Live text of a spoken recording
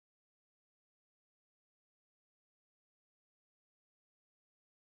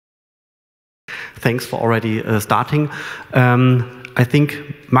thanks for already starting. I think,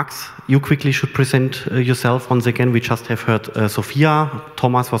 Max, you quickly should present yourself once again. We just have heard Sofia.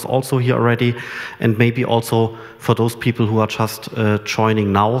 Thomas was also here already. And maybe also for those people who are just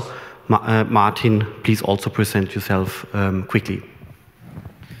joining now, Martin, please also present yourself quickly.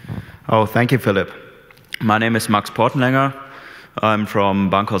 Oh, thank you, Philipp. My name is Max Portenlänger. I'm from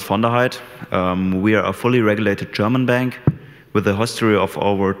Bankhaus von der Heydt. We are a fully regulated German bank with a history of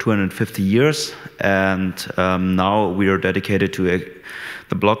over 250 years. And now we are dedicated to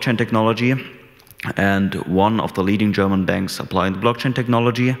the blockchain technology and one of the leading German banks applying the blockchain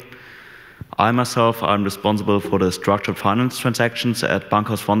technology. I myself, I'm responsible for the structured finance transactions at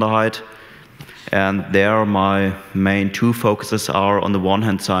Bankhaus von der Heydt. And there my main two focuses are, on the one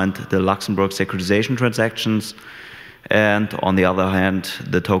hand side, the Luxembourg securitization transactions, and on the other hand,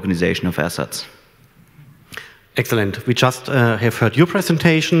 the tokenization of assets. Excellent. We just have heard your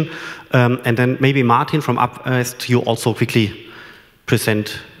presentation, and then maybe Martin from Upvest, you also quickly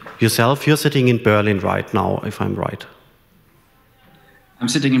present yourself. You're sitting in Berlin right now, if I'm right. I'm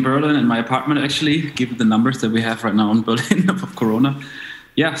sitting in Berlin in my apartment, actually, given the numbers that we have right now in Berlin of Corona.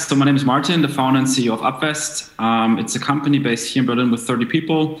 Yeah, so my name is Martin, the founder and CEO of Upvest. It's a company based here in Berlin with 30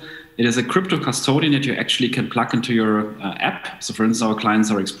 people. It is a crypto custodian that you actually can plug into your app. So for instance, our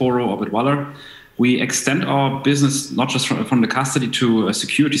clients are Exporo or Bitwaller. We extend our business not just from the custody to a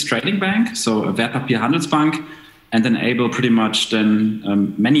securities trading bank, so a Wertpapierhandelsbank, and enable pretty much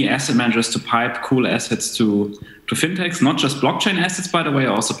then many asset managers to pipe cool assets to fintechs, not just blockchain assets, by the way,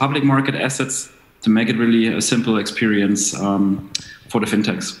 also public market assets, to make it really a simple experience for the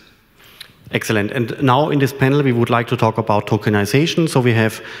fintechs. Excellent. And now in this panel, we would like to talk about tokenization. So we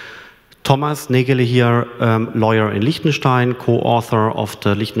have Thomas NÄGELE here, lawyer in Liechtenstein, co-author of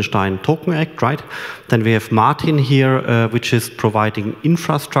the Liechtenstein Token Act, right? Then we have Martin here, which is providing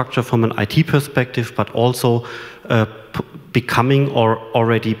infrastructure from an IT perspective, but also becoming or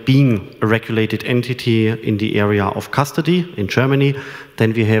already being a regulated entity in the area of custody in Germany.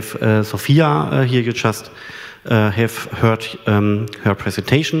 Then we have Sofia here. You just have heard her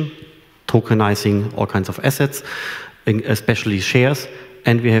presentation, tokenizing all kinds of assets, especially shares.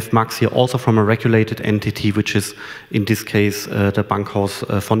 And we have Max here also from a regulated entity, which is in this case the Bankhaus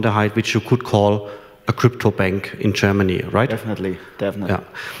von der Heydt, which you could call a crypto bank in Germany, right? Definitely, definitely. Yeah,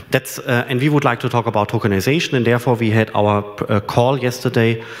 that's and we would like to talk about tokenization, and therefore we had our call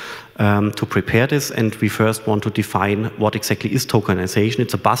yesterday to prepare this, and we first want to define what exactly is tokenization.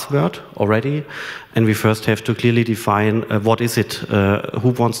 It's a buzzword already, and we first have to clearly define what is it. Who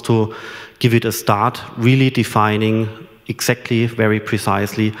wants to give it a start, really defining exactly, very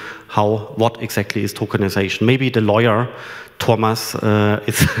precisely, what exactly is tokenization? Maybe the lawyer, Thomas,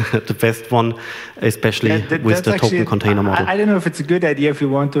 is the best one, especially with the token container model. I don't know if it's a good idea if you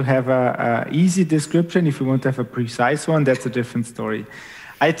want to have an easy description. If you want to have a precise one, that's a different story.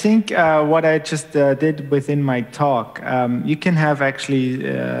 I think what I just did within my talk, you can have actually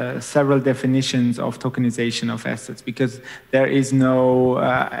several definitions of tokenization of assets, because there is no,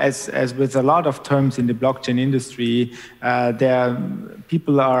 as with a lot of terms in the blockchain industry,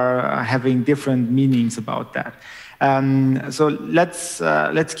 people are having different meanings about that. So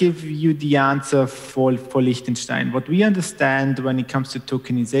let's give you the answer for Liechtenstein. What we understand when it comes to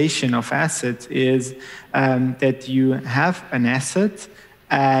tokenization of assets is that you have an asset,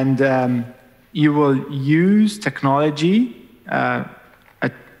 and you will use technology, a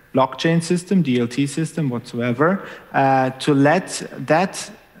blockchain system, DLT system, whatsoever, to let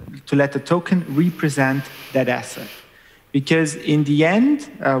the token represent that asset. Because in the end,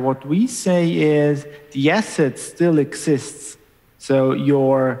 what we say is the asset still exists. So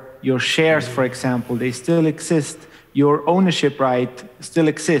your shares, for example, they still exist. Your ownership right still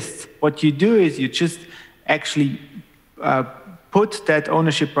exists. What you do is you just actually put that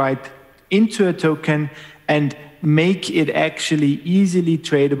ownership right into a token and make it actually easily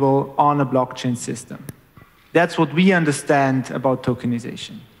tradable on a blockchain system. That's what we understand about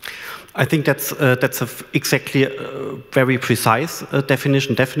tokenization. I think that's exactly a very precise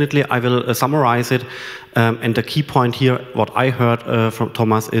definition. Definitely, I will summarize it. And the key point here, what I heard from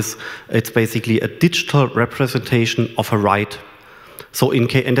Thomas, is it's basically a digital representation of a right. So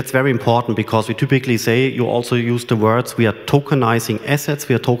and that's very important, because we typically say, you also use the words, we are tokenizing assets,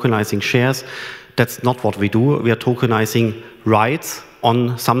 we are tokenizing shares. That's not what we do. We are tokenizing rights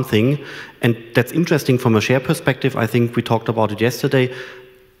on something. And that's interesting from a share perspective. I think we talked about it yesterday.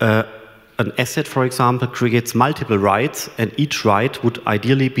 An asset, for example, creates multiple rights, and each right would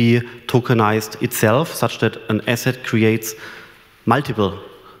ideally be tokenized itself, such that an asset creates multiple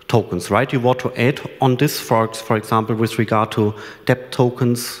tokens, right? You want to add on this, for example, with regard to debt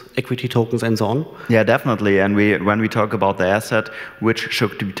tokens, equity tokens, and so on? Yeah, definitely. And when we talk about the asset, which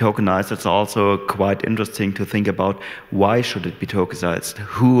should be tokenized, it's also quite interesting to think about why should it be tokenized?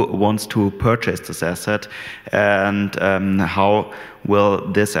 Who wants to purchase this asset? And how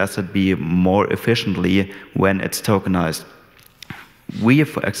will this asset be more efficiently when it's tokenized? We,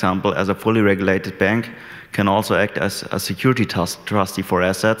 for example, as a fully regulated bank, can also act as a security trustee for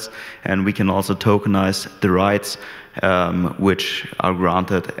assets, and we can also tokenize the rights which are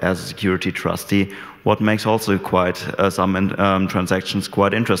granted as a security trustee, what makes also quite some transactions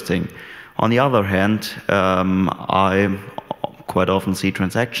quite interesting. On the other hand, I quite often see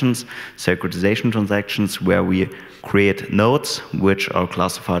transactions, securitization transactions, where we create notes which are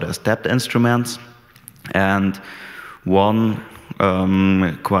classified as debt instruments, and one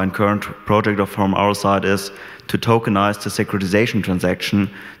quite current project from our side is to tokenize the securitization transaction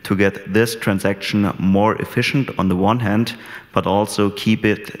to get this transaction more efficient on the one hand, but also keep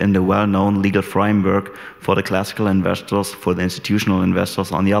it in the well-known legal framework for the classical investors, for the institutional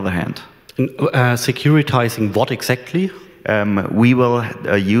investors on the other hand. Securitizing what exactly? We will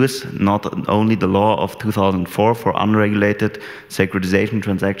use not only the law of 2004 for unregulated securitization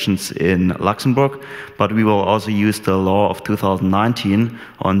transactions in Luxembourg, but we will also use the law of 2019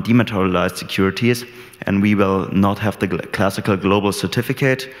 on dematerialized securities, and we will not have the classical global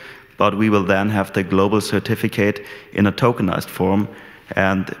certificate, but we will then have the global certificate in a tokenized form.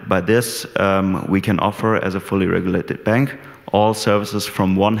 And by this, we can offer, as a fully regulated bank, all services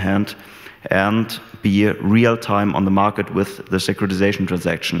from one hand and be real-time on the market with the securitization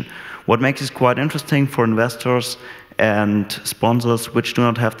transaction. What makes it quite interesting for investors and sponsors which do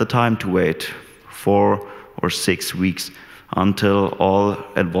not have the time to wait 4 or 6 weeks until all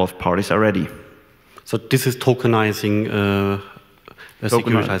involved parties are ready. So this is tokenizing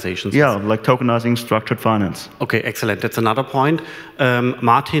securitizations? Yeah, like tokenizing structured finance. Okay, excellent. That's another point.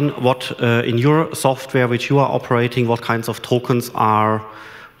 Martin, what in your software which you are operating, what kinds of tokens are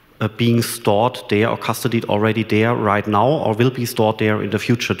being stored there or custodied already there right now, or will be stored there in the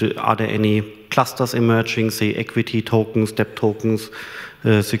future? Are there any clusters emerging, say equity tokens, debt tokens,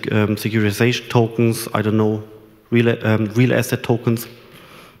 securitization tokens, I don't know, real asset tokens?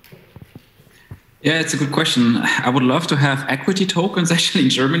 Yeah, it's a good question. I would love to have equity tokens actually in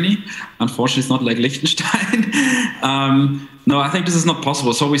Germany. Unfortunately, it's not like Liechtenstein. No, I think this is not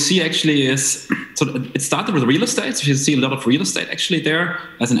possible. So we see actually it started with real estate. So you see a lot of real estate actually there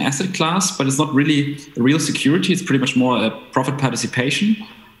as an asset class, but it's not really a real security. It's pretty much more a profit participation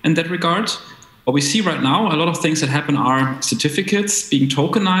in that regard. What we see right now, a lot of things that happen are certificates being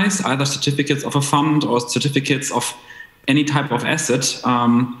tokenized, either certificates of a fund or certificates of any type of asset,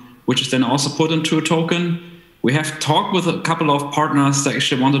 which is then also put into a token. We have talked with a couple of partners that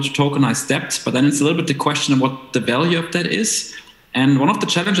actually wanted to tokenize debt, but then it's a little bit the question of what the value of that is. And one of the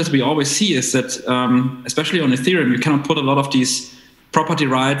challenges we always see is that, especially on Ethereum, you cannot put a lot of these property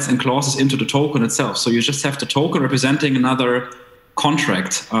rights and clauses into the token itself. So you just have the token representing another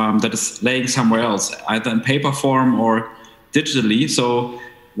contract that is laying somewhere else, either in paper form or digitally. So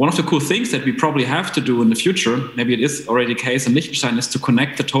one of the cool things that we probably have to do in the future, maybe it is already the case in Liechtenstein, is to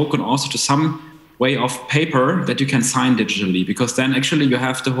connect the token also to some way of paper that you can sign digitally, because then actually you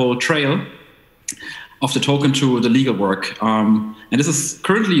have the whole trail of the token to the legal work. And this is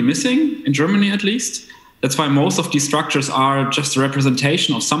currently missing in Germany, at least. That's why most of these structures are just a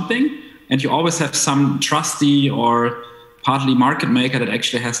representation of something, and you always have some trustee or partly market maker that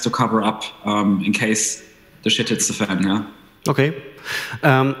actually has to cover up in case the shit hits the fan. Yeah. Okay.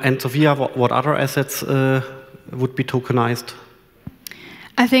 And Sofia, what other assets would be tokenized?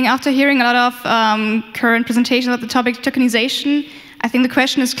 I think after hearing a lot of current presentations of the topic tokenization, I think the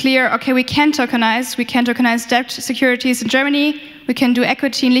question is clear. Okay, we can tokenize debt securities in Germany, we can do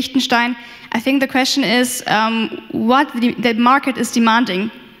equity in Liechtenstein. I think the question is what the market is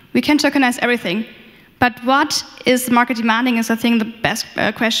demanding. We can tokenize everything, but what is the market demanding is, I think, the best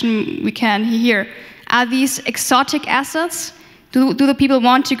question we can hear. Are these exotic assets? Do the people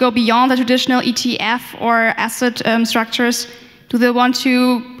want to go beyond the traditional ETF or asset structures? Do they want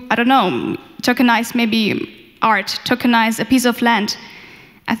to, I don't know, tokenize maybe art, tokenize a piece of land?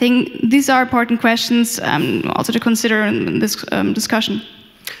 I think these are important questions also to consider in this discussion.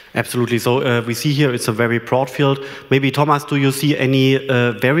 Absolutely. So we see here it's a very broad field. Maybe, Thomas, do you see any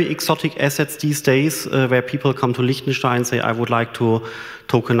very exotic assets these days where people come to Liechtenstein and say, I would like to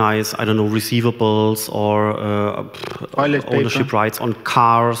tokenize, I don't know, receivables or ownership rights on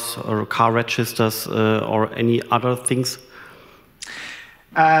cars or car registers or any other things?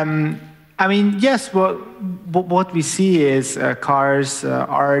 I mean, yes, well, what we see is cars,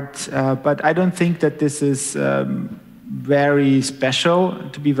 art, but I don't think that this is very special,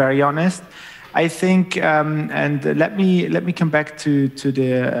 to be very honest. I think, and let me come back to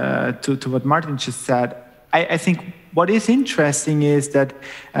what Martin just said. I think what is interesting is that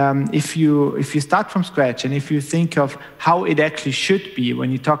if you start from scratch and if you think of how it actually should be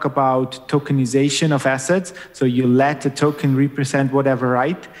when you talk about tokenization of assets, so you let a token represent whatever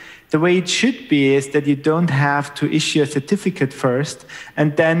right, the way it should be is that you don't have to issue a certificate first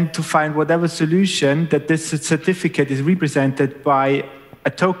and then to find whatever solution that this certificate is represented by a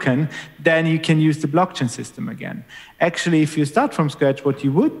token, then you can use the blockchain system again. Actually, if you start from scratch, what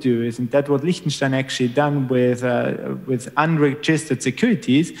you would do is, and that's what Liechtenstein actually done with unregistered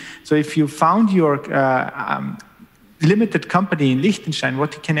securities. So if you found your limited company in Liechtenstein,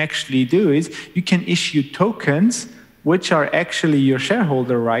 what you can actually do is you can issue tokens which are actually your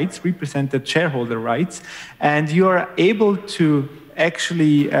shareholder rights, represented shareholder rights, and you're able to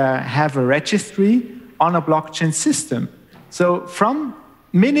actually have a registry on a blockchain system. So from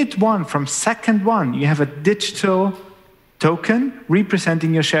minute one, from second one, you have a digital token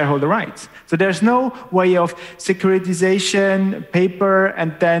representing your shareholder rights. So there's no way of securitization, paper,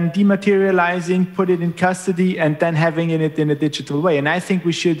 and then dematerializing, put it in custody, and then having it in a digital way. And I think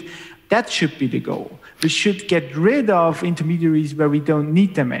that should be the goal. We should get rid of intermediaries where we don't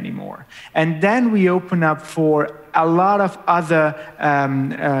need them anymore. And then we open up for a lot of other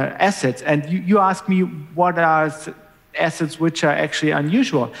assets. And you ask me what are assets which are actually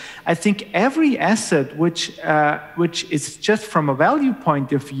unusual. I think every asset which is just from a value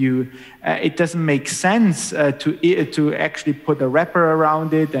point of view, it doesn't make sense to actually put a wrapper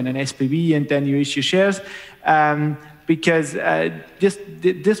around it and an SPV and then you issue shares. Because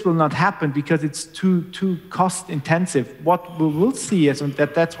this will not happen because it's too cost intensive. What we will see is, and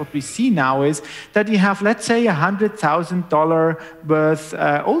that's what we see now, is that you have, let's say, $100,000 worth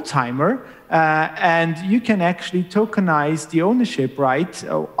old-timer, and you can actually tokenize the ownership right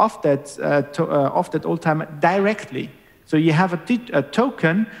of that old-timer directly. So you have a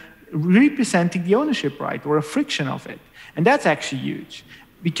token representing the ownership right or a fraction of it. And that's actually huge,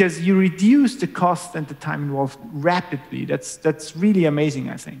 because you reduce the cost and the time involved rapidly. That's really amazing,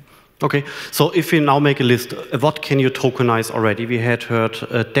 I think. Okay, so if we now make a list, what can you tokenize already? We had heard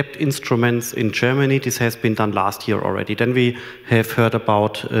debt instruments in Germany. This has been done last year already. Then we have heard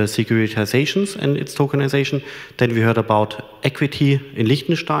about securitizations and its tokenization. Then we heard about equity in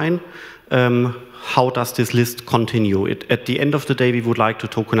Liechtenstein. How does this list continue? At the end of the day, we would like to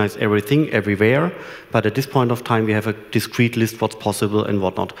tokenize everything, everywhere. But at this point of time, we have a discrete list what's possible and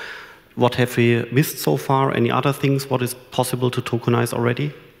what not. What have we missed so far? Any other things what is possible to tokenize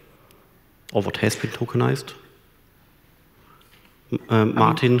already? Or what has been tokenized?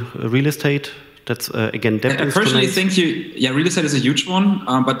 Martin, real estate, that's again debt instruments. I personally think real estate is a huge one,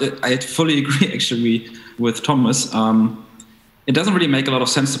 but I fully agree actually with Thomas. It doesn't really make a lot of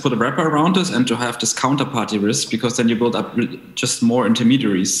sense to put a wrapper around this and to have this counterparty risk, because then you build up just more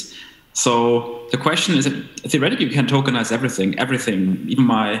intermediaries. So the question is, theoretically, you can tokenize everything. Even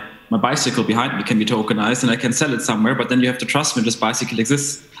my bicycle behind me can be tokenized, and I can sell it somewhere, but then you have to trust me this bicycle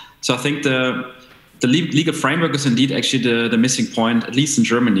exists. So I think the legal framework is indeed actually the missing point, at least in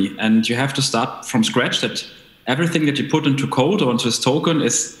Germany. And you have to start from scratch, that everything that you put into code or into this token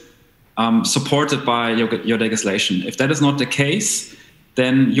is supported by your legislation. If that is not the case,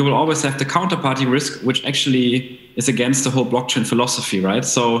 then you will always have the counterparty risk, which actually is against the whole blockchain philosophy, right?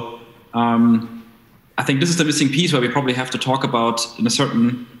 So I think this is the missing piece where we probably have to talk about, in a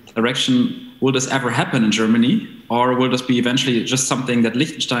certain direction, will this ever happen in Germany? Or will this be eventually just something that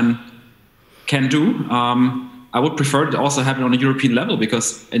Liechtenstein can do? I would prefer to also have it on a European level,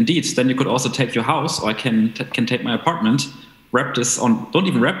 because indeed, then you could also take your house, or I can take my apartment, wrap this on, don't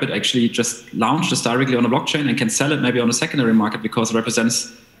even wrap it actually, just launch this directly on a blockchain and can sell it maybe on a secondary market because it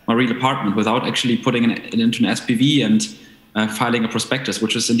represents my real apartment without actually putting it into an SPV and filing a prospectus,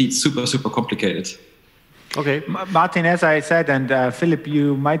 which is indeed super, super complicated. Okay. Martin, as I said, and Philip,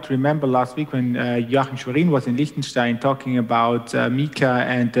 you might remember last week when Joachim Schwerin was in Liechtenstein talking about MiCA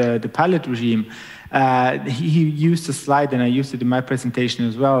and the pilot regime. He used a slide, and I used it in my presentation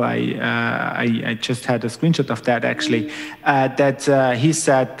as well. I just had a screenshot of that, actually, that he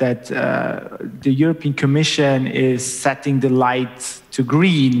said that the European Commission is setting the lights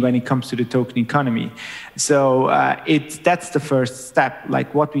green when it comes to the token economy. So that's the first step.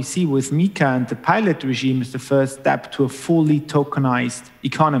 Like what we see with MiCA and the pilot regime is the first step to a fully tokenized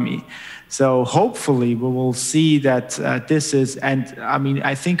economy. So hopefully we will see that this is, and I mean,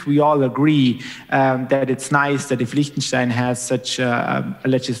 I think we all agree that it's nice that if Liechtenstein has such a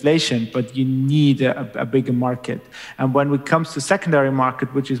legislation, but you need a bigger market. And when it comes to secondary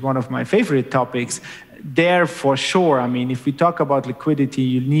market, which is one of my favorite topics, there for sure, I mean, if we talk about liquidity,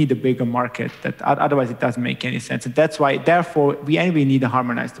 you need a bigger market. That otherwise it doesn't make any sense. And that's why, therefore, we need a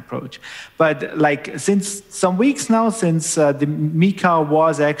harmonized approach. But like since some weeks now, since the MiCA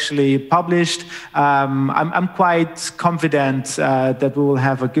was actually published, I'm quite confident that we will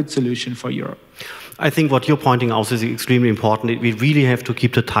have a good solution for Europe. I think what you're pointing out is extremely important. We really have to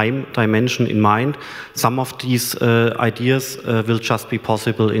keep the time dimension in mind. Some of these ideas will just be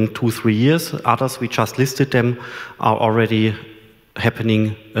possible in 2-3 years. Others, we just listed them, are already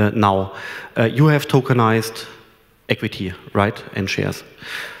happening now. You have tokenized equity, right, and shares.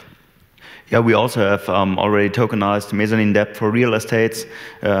 Yeah, we also have already tokenized mezzanine debt for real estates.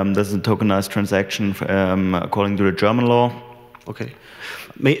 This is a tokenized transaction according to the German law. Okay.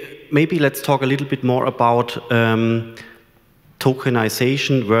 Maybe let's talk a little bit more about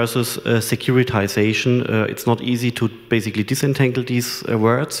tokenization versus securitization. It's not easy to basically disentangle these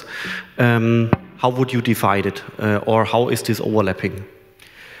words. How would you divide it, or how is this overlapping?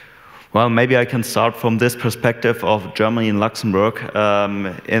 Well, maybe I can start from this perspective of Germany and Luxembourg.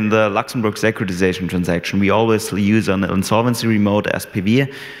 In the Luxembourg securitization transaction, we always use an insolvency remote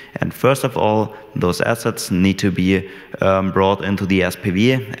SPV. And first of all, those assets need to be brought into the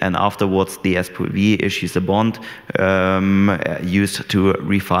SPV. And afterwards, the SPV issues a bond used to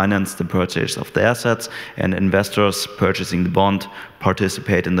refinance the purchase of the assets. And investors purchasing the bond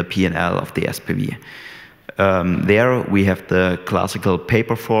participate in the P&L of the SPV. There we have the classical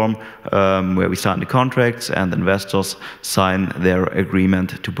paper form where we sign the contracts and investors sign their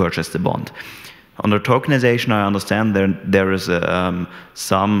agreement to purchase the bond. Under tokenization, I understand there is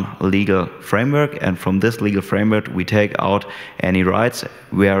some legal framework, and from this legal framework we take out any rights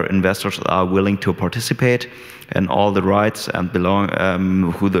where investors are willing to participate, and all the rights and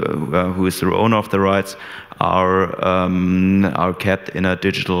who is the owner of the rights are kept in a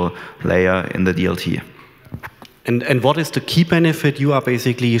digital layer in the DLT. And what is the key benefit? You are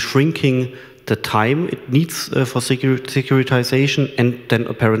basically shrinking the time it needs for securitization, and then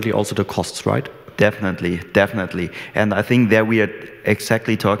apparently also the costs, right? Definitely, definitely. And I think there we are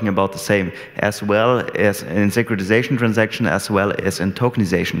exactly talking about the same, as well as in securitization transactions, as well as in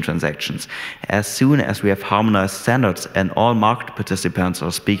tokenization transactions. As soon as we have harmonized standards and all market participants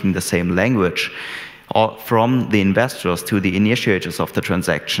are speaking the same language, from the investors to the initiators of the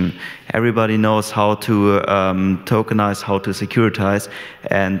transaction, everybody knows how to tokenize, how to securitize,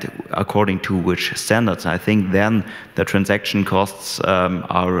 and according to which standards. I think then the transaction costs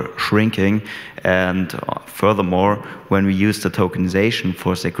are shrinking, and furthermore, when we use the tokenization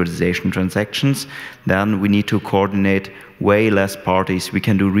for securitization transactions, then we need to coordinate way less parties. We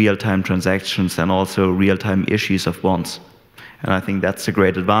can do real-time transactions and also real-time issues of bonds. And I think that's a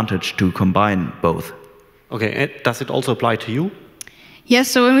great advantage to combine both. Okay, and does it also apply to you? Yes,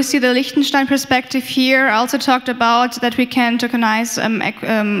 so when we see the Liechtenstein perspective here, I also talked about that we can tokenize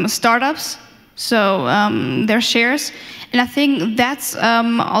startups, so their shares. And I think that's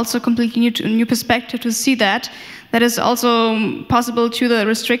also a completely new perspective to see that. That is also possible to the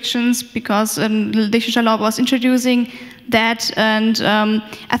restrictions because the Liechtenstein law was introducing that. And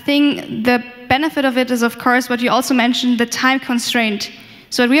I think the benefit of it is, of course, what you also mentioned, the time constraint.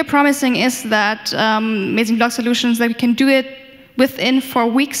 So what we are promising is that Amazing Block Solutions, that we can do it within 4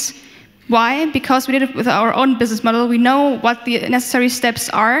 weeks. Why? Because we did it with our own business model. We know what the necessary steps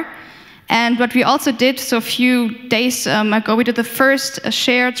are. And what we also did, so a few days ago, we did the first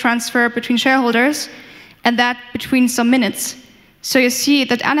share transfer between shareholders, and that between some minutes. So you see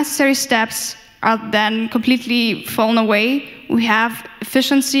that unnecessary steps are then completely fallen away. We have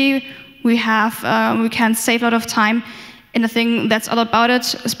efficiency, we can save a lot of time. And I think that's all about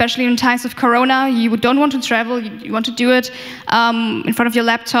it, especially in times of Corona. You don't want to travel, you want to do it in front of your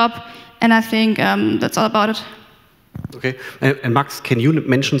laptop, and I think that's all about it. Okay, and Max, can you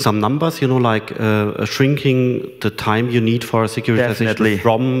mention some numbers, you know, like shrinking the time you need for securitization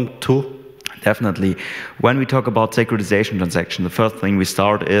from to? Definitely. When we talk about securitization transaction, the first thing we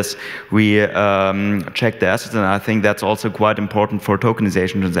start is we check the assets, and I think that's also quite important for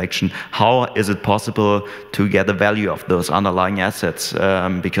tokenization transaction. How is it possible to get the value of those underlying assets?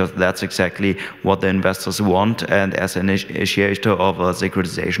 Because that's exactly what the investors want, and as an initiator of a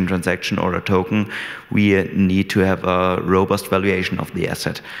securitization transaction or a token, we need to have a robust valuation of the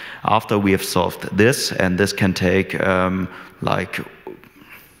asset. After we have solved this, and this can take like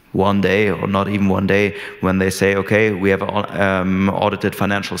one day or not even one day, when they say, okay, we have audited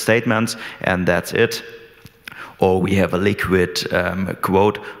financial statements and that's it, or we have a liquid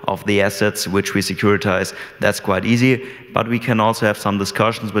quote of the assets which we securitize, that's quite easy. But we can also have some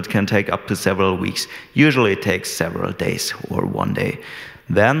discussions which can take up to several weeks. Usually it takes several days or one day.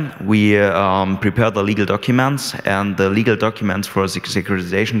 Then we prepare the legal documents, and the legal documents for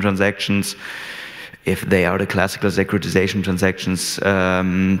securitization transactions, if they are the classical securitization transactions,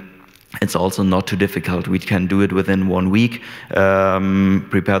 it's also not too difficult. We can do it within 1 week,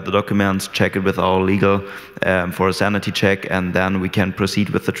 prepare the documents, check it with our legal for a sanity check, and then we can proceed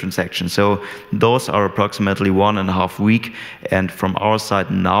with the transaction. So those are approximately 1.5 weeks, and from our side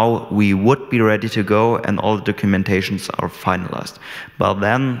now we would be ready to go and all the documentations are finalized. But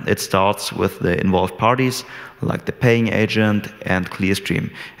then it starts with the involved parties, like the paying agent and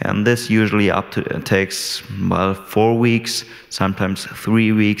Clearstream. And this usually takes, well, 4 weeks, sometimes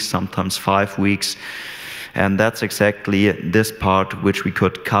 3 weeks, sometimes 5 weeks. And that's exactly this part which we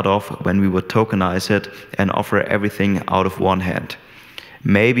could cut off when we would tokenize it and offer everything out of one hand.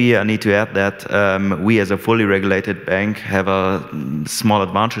 Maybe I need to add that we as a fully regulated bank have a small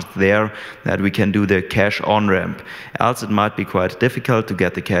advantage there, that we can do the cash on-ramp. Else it might be quite difficult to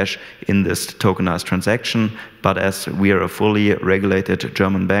get the cash in this tokenized transaction, but as we are a fully regulated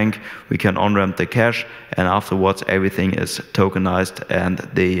German bank, we can on-ramp the cash, and afterwards everything is tokenized, and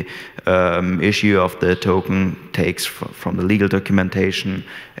the issue of the token takes from the legal documentation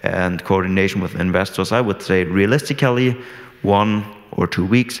and coordination with investors, I would say realistically 1 or 2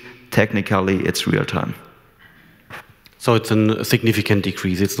 weeks. Technically, it's real time. So it's a significant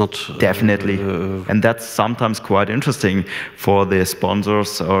decrease. It's not definitely, and that's sometimes quite interesting for the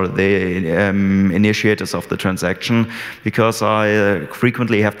sponsors or the initiators of the transaction, because I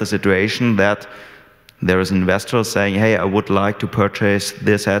frequently have the situation that there is an investor saying, hey, I would like to purchase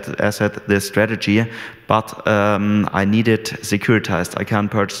this asset, this strategy, but I need it securitized. I can't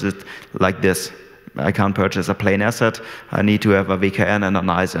purchase it like this. I can't purchase a plain asset. I need to have a WKN and an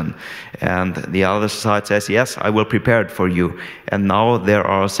ISIN. And the other side says, yes, I will prepare it for you. And now there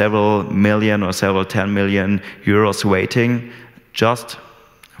are several million or several 10 million euros waiting just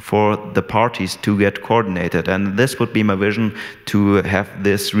for the parties to get coordinated. And this would be my vision, to have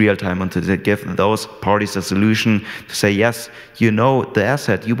this real time and to give those parties a solution to say, yes, you know the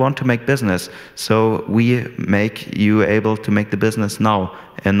asset, you want to make business. So we make you able to make the business now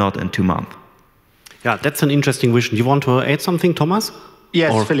and not in 2 months. Yeah, that's an interesting vision. You want to add something, Thomas?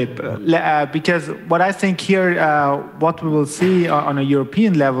 Yes, Philipp, because what I think here, what we will see on a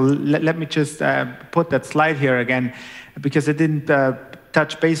European level, let me just put that slide here again, because I didn't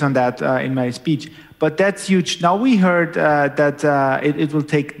touch base on that in my speech. But that's huge. Now we heard that it will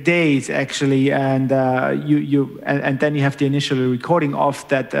take days actually, and and then you have the initial recording of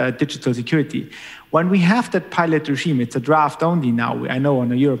that digital security. When we have that pilot regime, it's a draft only now, I know,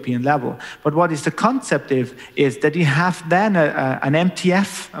 on a European level. But what is the concept is that you have then an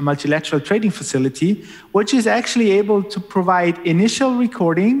MTF, a multilateral trading facility, which is actually able to provide initial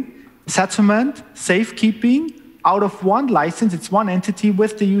recording, settlement, safekeeping, out of one license. It's one entity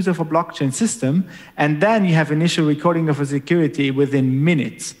with the use of a blockchain system. And then you have initial recording of a security within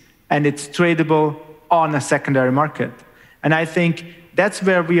minutes. And it's tradable on a secondary market. And I think that's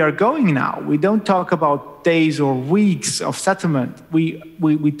where we are going now. We don't talk about days or weeks of settlement.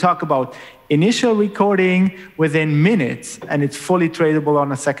 We talk about initial recording within minutes, and it's fully tradable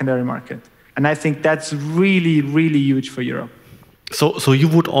on a secondary market. And I think that's really, really huge for Europe. So you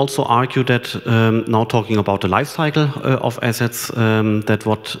would also argue that now talking about the life cycle of assets, that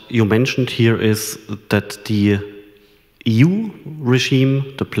what you mentioned here is that the EU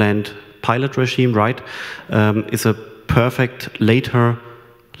regime, the planned pilot regime, right, is a perfect later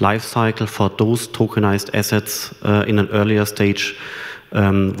life cycle for those tokenized assets in an earlier stage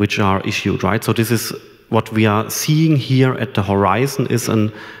which are issued, right? So this is what we are seeing here at the horizon, is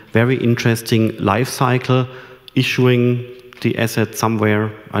a very interesting life cycle, issuing the asset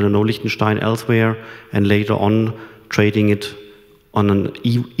somewhere, I don't know, Liechtenstein, elsewhere, and later on trading it on an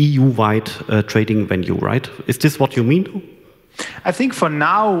EU-wide trading venue, right? Is this what you mean? I think for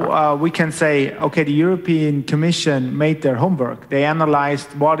now, we can say, okay, the European Commission made their homework. They analyzed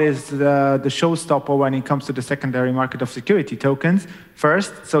what is the showstopper when it comes to the secondary market of security tokens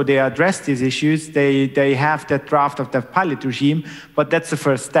first. So they addressed these issues. They have that draft of that pilot regime, but that's the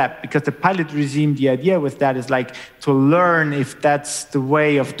first step, because the pilot regime, the idea with that is like to learn if that's the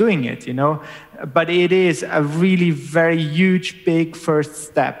way of doing it, you know? But it is a really very huge, big first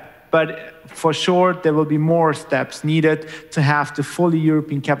step. But for sure, there will be more steps needed to have the fully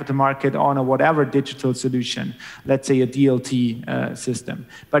European capital market on a whatever digital solution, let's say a DLT system.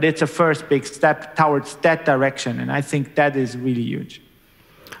 But it's a first big step towards that direction, and I think that is really huge.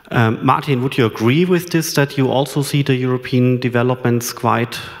 Martin, would you agree with this, that you also see the European developments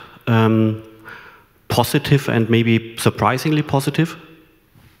quite positive and maybe surprisingly positive?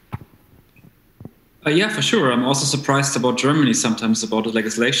 Yeah, for sure. I'm also surprised about Germany sometimes, about the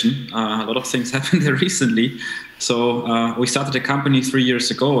legislation. A lot of things happened there recently. So we started a company 3 years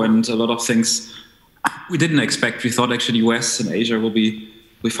ago, and a lot of things we didn't expect. We thought actually US and Asia will be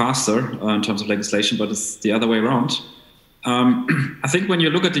faster in terms of legislation, but it's the other way around. I think when you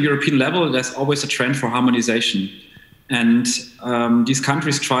look at the European level, there's always a trend for harmonization. And these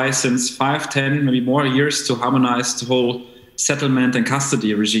countries try since 5, 10, maybe more years to harmonize the whole settlement and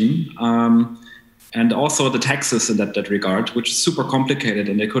custody regime. And also the taxes in that regard, which is super complicated,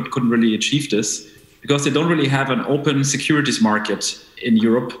 and they couldn't really achieve this because they don't really have an open securities market in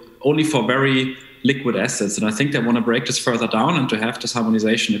Europe, only for very liquid assets. And I think they want to break this further down and to have this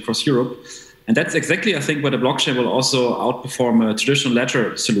harmonization across Europe. And that's exactly, I think, where the blockchain will also outperform a traditional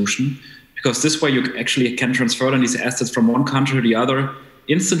ledger solution, because this way you actually can transfer these assets from one country to the other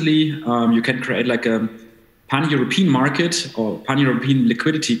instantly. You can create like a pan-European market or pan-European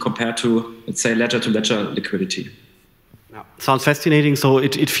liquidity compared to, let's say, ledger-to-ledger liquidity. Yeah. Sounds fascinating. So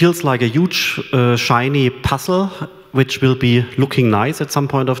it feels like a huge, shiny puzzle, which will be looking nice at some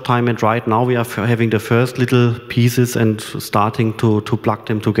point of time. And right now we are having the first little pieces and starting to plug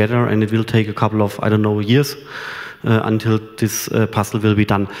them together. And it will take a couple of, I don't know, years until this puzzle will be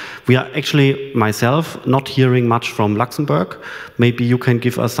done. We are actually, myself, not hearing much from Luxembourg. Maybe you can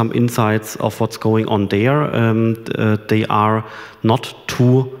give us some insights of what's going on there. They are not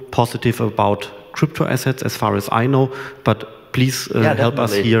too positive about crypto assets as far as I know, but please help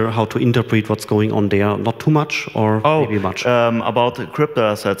us here how to interpret what's going on there. Not too much, or maybe much? About crypto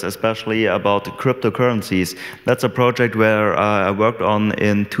assets, especially about cryptocurrencies. That's a project where I worked on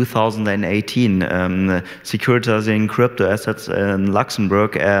in 2018, securitizing crypto assets in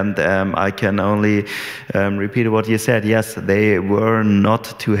Luxembourg. And I can only repeat what you said. Yes, they were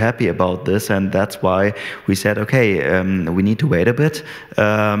not too happy about this. And that's why we said, okay, we need to wait a bit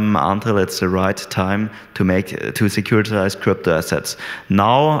until it's the right time to securitize crypto assets.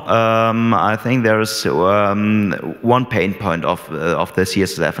 Now, I think there's one pain point of the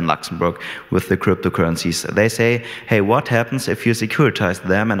CSSF in Luxembourg with the cryptocurrencies. They say, hey, what happens if you securitize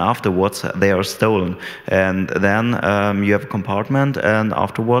them and afterwards they are stolen? And then you have a compartment, and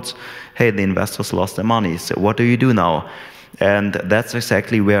afterwards, hey, the investors lost their money. So what do you do now? And that's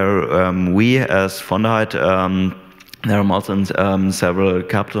exactly where we as von der Heydt, there are also several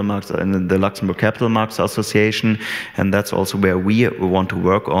capital markets in the Luxembourg Capital Markets Association, and that's also where we want to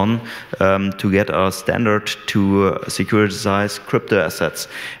work on to get a standard to securitize crypto assets.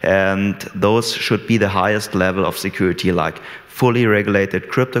 And those should be the highest level of security, like fully regulated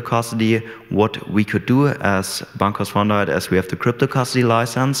crypto custody, what we could do as Bankhaus von der Heydt, as we have the crypto custody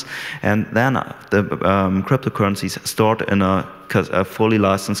license, and then the cryptocurrencies stored in a fully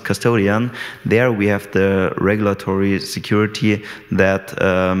licensed custodian. There we have the regulatory security that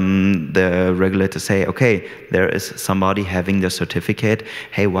the regulators say, okay, there is somebody having the certificate,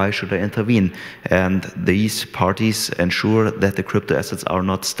 hey, why should I intervene? And these parties ensure that the crypto assets are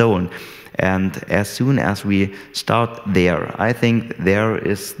not stolen. And as soon as we start there, I think there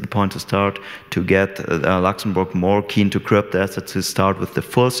is the point to start to get Luxembourg more keen to crypto assets, to start with the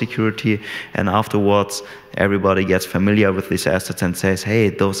full security, and afterwards everybody gets familiar with these assets and says, hey,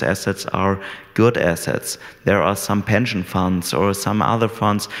 those assets are good assets. There are some pension funds or some other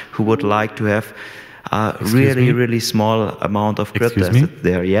funds who would like to have a really small amount of crypto assets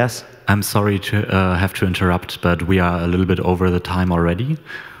there. Yes? I'm sorry to have to interrupt, but we are a little bit over the time already.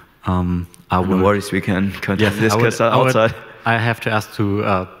 No worries, we can continue discuss outside. I have to ask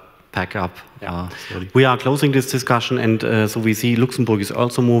to pack up. We are closing this discussion, and so we see Luxembourg is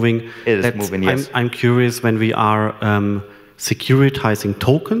also moving. It is moving, yes. I'm curious, when we are securitizing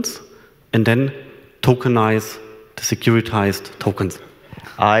tokens and then tokenize the securitized tokens.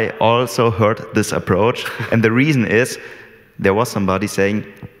 I also heard this approach, and the reason is there was somebody saying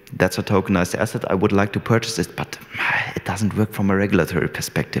that's a tokenized asset, I would like to purchase it, but it doesn't work from a regulatory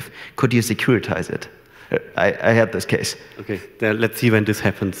perspective. Could you securitize it? I had this case. Okay, let's see when this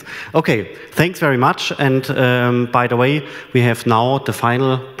happens. Okay, thanks very much. And by the way, we have now the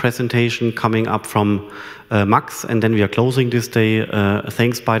final presentation coming up from Max, and then we are closing this day.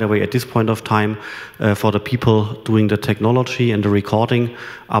 Thanks, by the way, at this point of time for the people doing the technology and the recording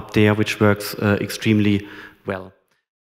up there, which works extremely well.